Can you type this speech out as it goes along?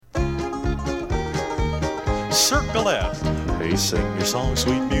circle left. Hey, sing your song,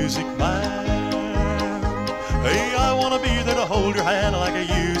 sweet music man. Hey, I wanna be there to hold your hand like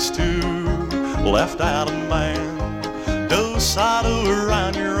I used to. Left out a man. Do side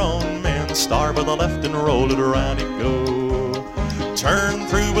around your own men. Star by the left and roll it around you go. Turn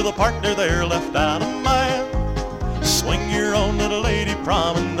through with a partner there, left out a man. Swing your own little lady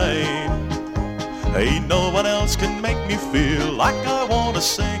promenade. Hey, no one else can make me feel like I want to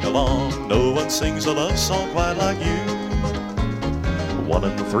sing along. No one sings a love song quite like you. 1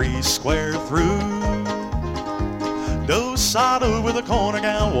 and 3 square through. Do side with a corner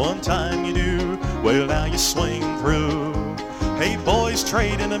gal, one time you do. Well, now you swing through. Hey, boys,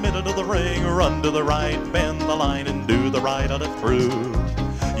 trade in the middle of the ring. Run to the right, bend the line, and do the right out of through.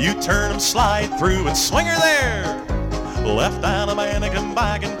 You turn them, slide through, and swing her there. Left out a man and come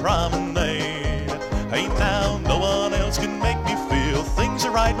back and promenade. Hey, now no one else can make me feel things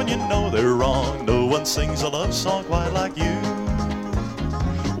are right when you know they're wrong. No one sings a love song quite like you.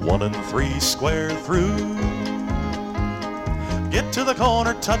 1 and 3 square through. Get to the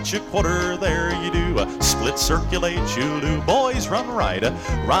corner, touch a quarter, there you do. Split circulate, you'll do. Boys run right,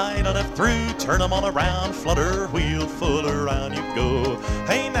 right on left through. Turn them on around, flutter, wheel full around you go.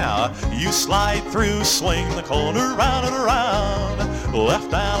 Hey now, you slide through, swing the corner round and around.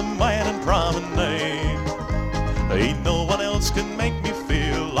 Left out man and promenade. Ain't no one else can make me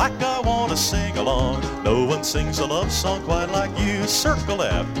feel like I want to sing along. No one sings a love song quite like you. Circle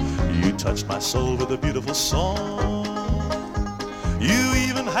left, you touched my soul with a beautiful song. You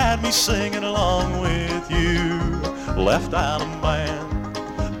even had me singing along with you. Left out a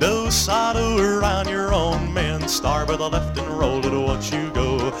man. Do side around your own men. Star by the left and roll it once you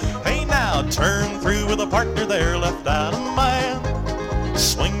go. Hey now, turn through with a partner there. Left out a man.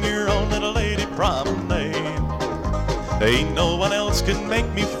 Swing your own little lady promenade. Ain't no one else can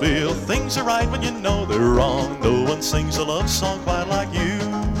make me feel things are right when you know they're wrong. No one sings a love song quite like you.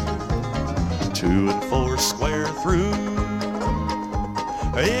 2 and 4 square through.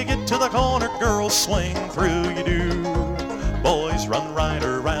 Hey, get to the corner, girls, swing through, you do. Boys run right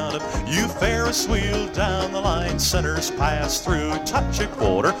around it. You Ferris wheel down the line, centers pass through. Touch a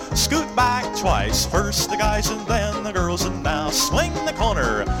quarter, scoot back twice. First the guys and then the girls, and now swing the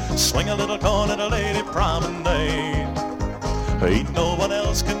corner. Swing a little corner to Lady Promenade. Ain't no one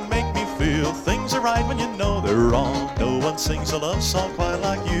else can make me feel things are right when you know they're wrong. No one sings a love song quite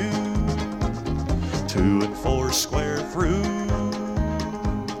like you. 2 and 4 square through.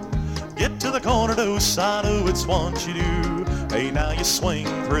 Get to the corner, do side, it's what you do. Hey, now you swing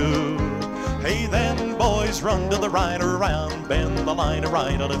through. Hey, then boys run to the right around, bend the line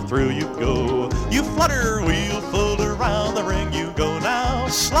right on it through you go. You flutter, wheel full around the ring you go. Now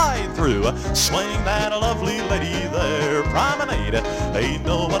slide through, swing that lovely lady there, promenade. Ain't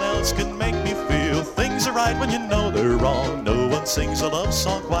no one else can make me feel things are right when you know they're wrong. No one sings a love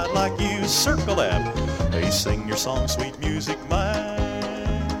song quite like you. Circle that. Hey, sing your song, sweet music man.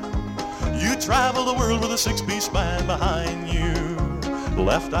 You travel the world with a 6-piece band behind you.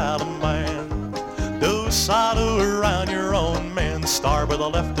 Left out a man. Do side around your own men. Star by the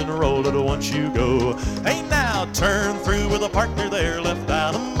left and roll it once you go. Hey now, turn through with a partner there. Left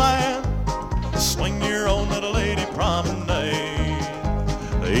out a man. Swing your own little lady promenade.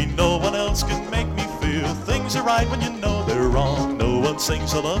 Ain't no one else can make me feel things are right when you know they're wrong. No one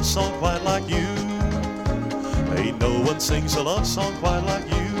sings a love song quite like you. Ain't no one sings a love song quite like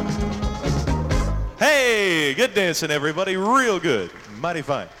you. Hey, good dancing, everybody. Real good. Mighty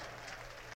fine.